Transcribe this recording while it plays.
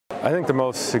I think the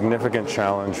most significant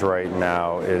challenge right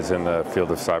now is in the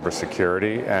field of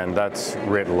cybersecurity, and that's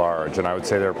writ large. And I would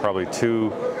say there are probably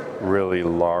two really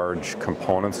large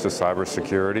components to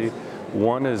cybersecurity.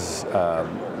 One is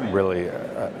really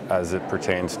as it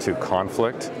pertains to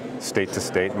conflict,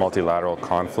 state-to-state, multilateral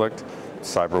conflict,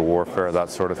 cyber warfare,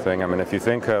 that sort of thing. I mean, if you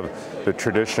think of the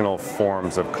traditional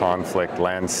forms of conflict,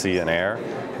 land, sea, and air,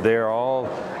 they're all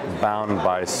bound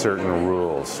by certain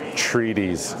rules,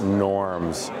 treaties,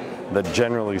 norms, that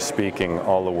generally speaking,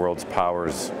 all the world's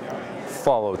powers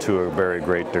follow to a very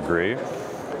great degree.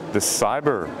 The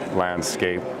cyber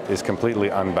landscape is completely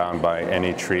unbound by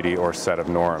any treaty or set of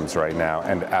norms right now,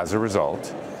 and as a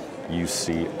result, you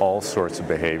see all sorts of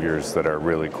behaviors that are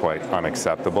really quite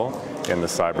unacceptable in the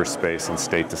cyberspace and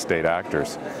state-to-state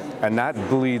actors. And that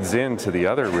bleeds into the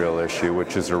other real issue,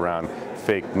 which is around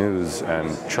fake news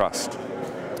and trust,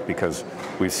 because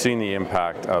we've seen the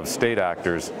impact of state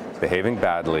actors behaving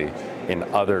badly in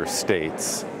other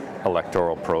states'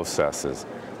 electoral processes.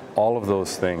 All of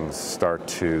those things start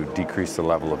to decrease the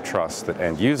level of trust that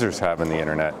end users have in the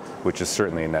internet, which is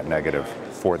certainly a net negative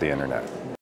for the internet.